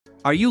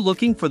Are you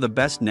looking for the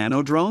best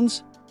nano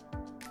drones?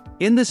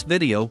 In this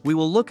video, we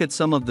will look at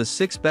some of the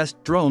 6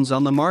 best drones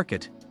on the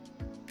market.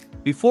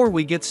 Before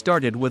we get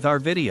started with our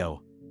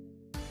video,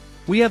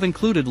 we have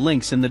included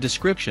links in the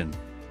description,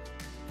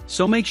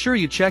 so make sure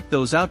you check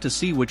those out to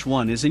see which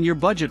one is in your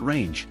budget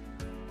range.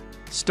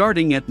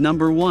 Starting at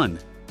number 1.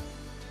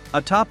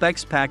 ATTOP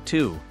X-Pack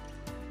 2.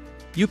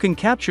 You can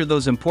capture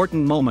those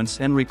important moments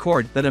and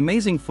record that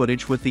amazing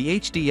footage with the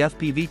HD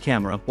FPV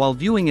camera while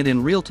viewing it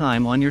in real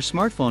time on your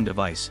smartphone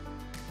device.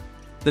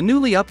 The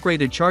newly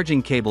upgraded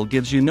charging cable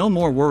gives you no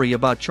more worry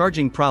about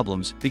charging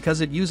problems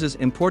because it uses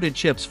imported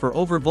chips for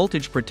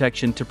over-voltage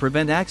protection to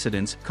prevent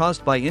accidents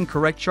caused by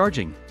incorrect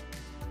charging.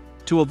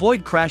 To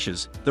avoid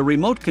crashes, the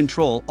remote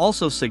control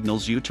also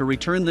signals you to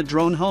return the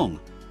drone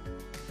home.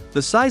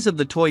 The size of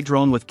the toy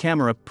drone with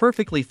camera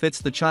perfectly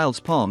fits the child's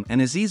palm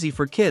and is easy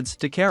for kids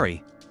to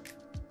carry.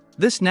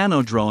 This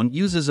nano drone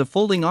uses a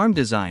folding arm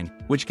design,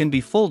 which can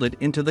be folded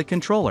into the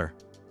controller.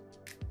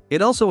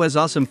 It also has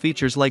awesome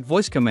features like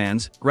voice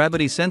commands,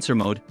 gravity sensor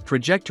mode,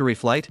 trajectory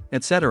flight,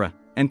 etc.,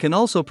 and can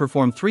also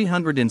perform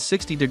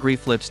 360-degree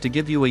flips to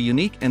give you a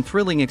unique and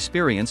thrilling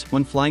experience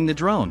when flying the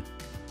drone.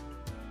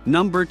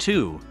 Number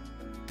 2.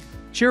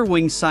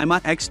 Cheerwing Syma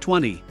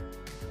X20.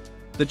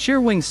 The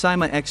Cheerwing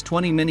Syma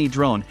X20 mini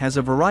drone has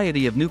a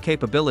variety of new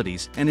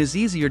capabilities and is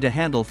easier to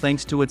handle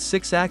thanks to its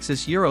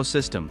 6-axis gyro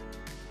system.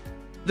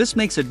 This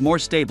makes it more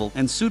stable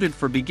and suited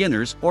for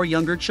beginners or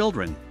younger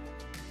children.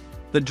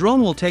 The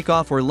drone will take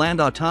off or land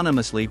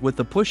autonomously with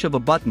the push of a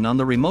button on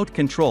the remote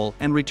control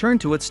and return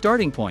to its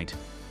starting point.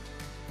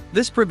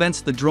 This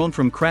prevents the drone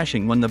from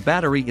crashing when the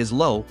battery is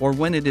low or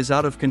when it is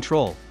out of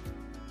control.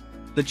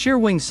 The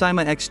Cheerwing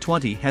Syma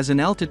X20 has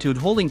an altitude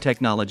holding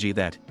technology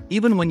that,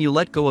 even when you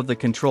let go of the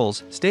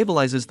controls,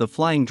 stabilizes the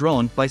flying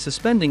drone by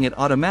suspending it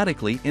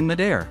automatically in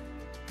midair.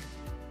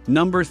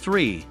 Number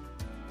 3.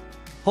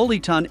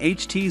 Holyton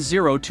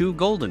HT02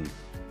 Golden.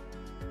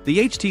 The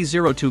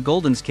HT02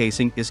 Golden's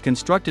casing is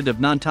constructed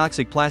of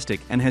non-toxic plastic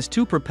and has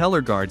 2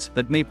 propeller guards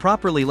that may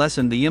properly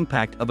lessen the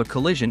impact of a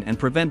collision and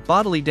prevent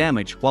bodily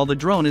damage while the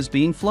drone is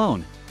being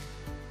flown.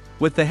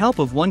 With the help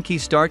of one key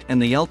start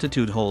and the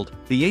altitude hold,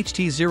 the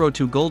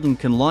HT02 Golden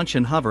can launch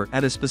and hover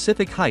at a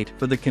specific height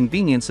for the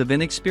convenience of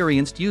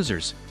inexperienced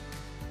users.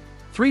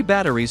 3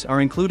 batteries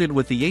are included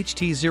with the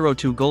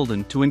HT02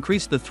 Golden to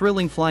increase the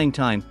thrilling flying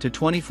time to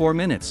 24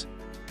 minutes.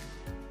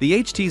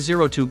 The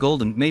HT02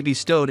 Golden may be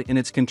stowed in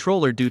its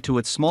controller due to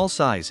its small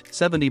size,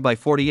 70 by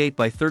 48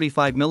 by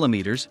 35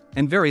 mm,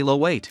 and very low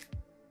weight.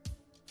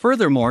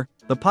 Furthermore,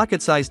 the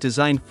pocket-sized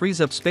design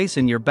frees up space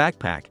in your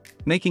backpack,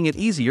 making it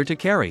easier to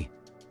carry.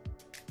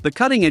 The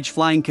cutting-edge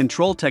flying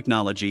control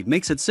technology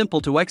makes it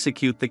simple to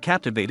execute the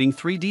captivating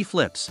 3D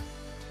flips.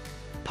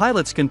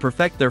 Pilots can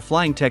perfect their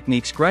flying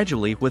techniques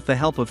gradually with the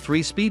help of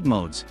 3 speed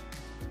modes.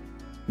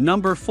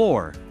 Number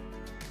 4.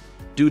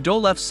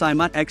 DoDoeleph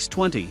Syma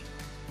X20.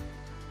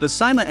 The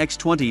Syma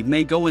X20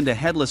 may go into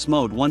headless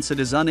mode once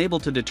it is unable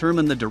to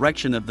determine the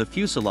direction of the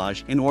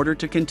fuselage in order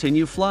to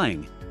continue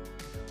flying.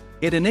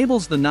 It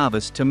enables the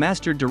novice to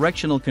master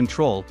directional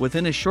control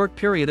within a short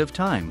period of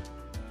time.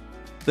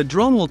 The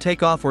drone will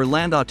take off or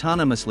land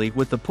autonomously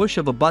with the push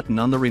of a button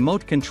on the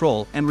remote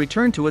control and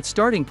return to its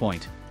starting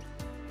point.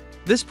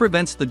 This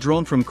prevents the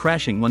drone from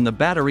crashing when the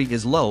battery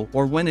is low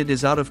or when it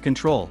is out of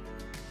control.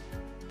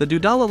 The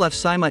DoDoeleph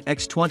Syma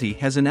X20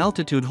 has an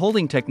altitude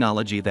holding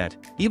technology that,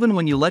 even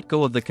when you let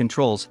go of the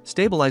controls,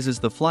 stabilizes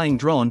the flying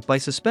drone by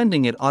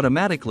suspending it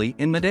automatically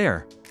in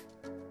midair.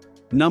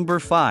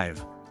 Number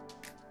 5.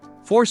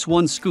 Force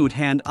One Scoot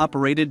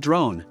Hand-Operated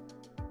Drone.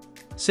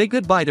 Say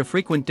goodbye to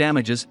frequent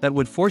damages that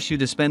would force you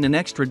to spend an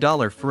extra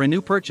 $1 for a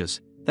new purchase,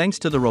 thanks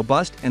to the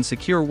robust and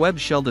secure web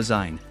shell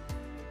design.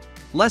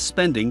 Less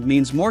spending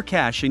means more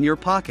cash in your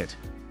pocket.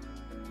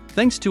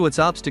 Thanks to its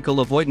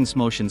obstacle avoidance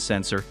motion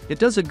sensor, it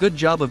does a good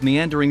job of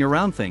meandering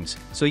around things,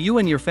 so you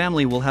and your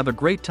family will have a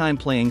great time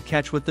playing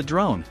catch with the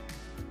drone.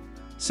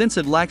 Since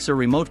it lacks a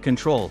remote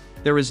control,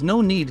 there is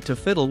no need to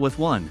fiddle with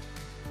one.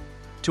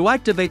 To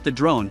activate the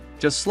drone,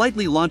 just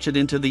slightly launch it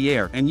into the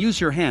air and use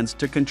your hands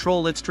to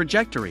control its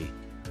trajectory.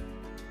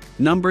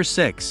 Number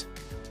 6.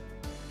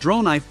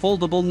 DroneEye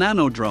Foldable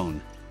Nano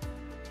Drone.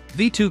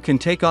 V2 can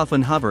take off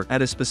and hover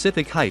at a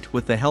specific height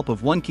with the help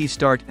of one key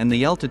start and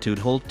the altitude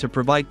hold to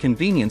provide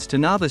convenience to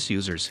novice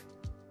users.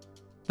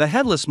 The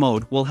headless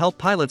mode will help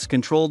pilots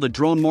control the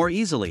drone more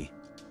easily.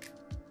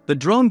 The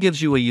drone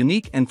gives you a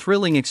unique and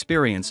thrilling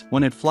experience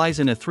when it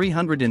flies in a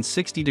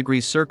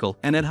 360-degree circle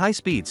and at high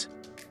speeds.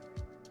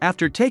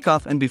 After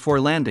takeoff and before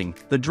landing,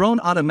 the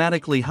drone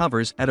automatically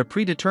hovers at a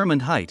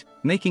predetermined height,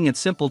 making it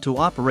simple to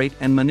operate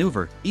and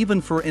maneuver, even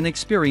for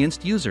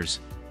inexperienced users.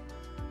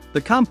 The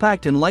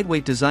compact and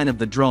lightweight design of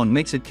the drone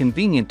makes it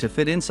convenient to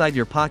fit inside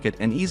your pocket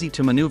and easy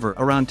to maneuver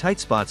around tight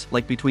spots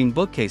like between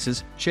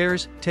bookcases,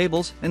 chairs,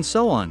 tables, and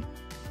so on.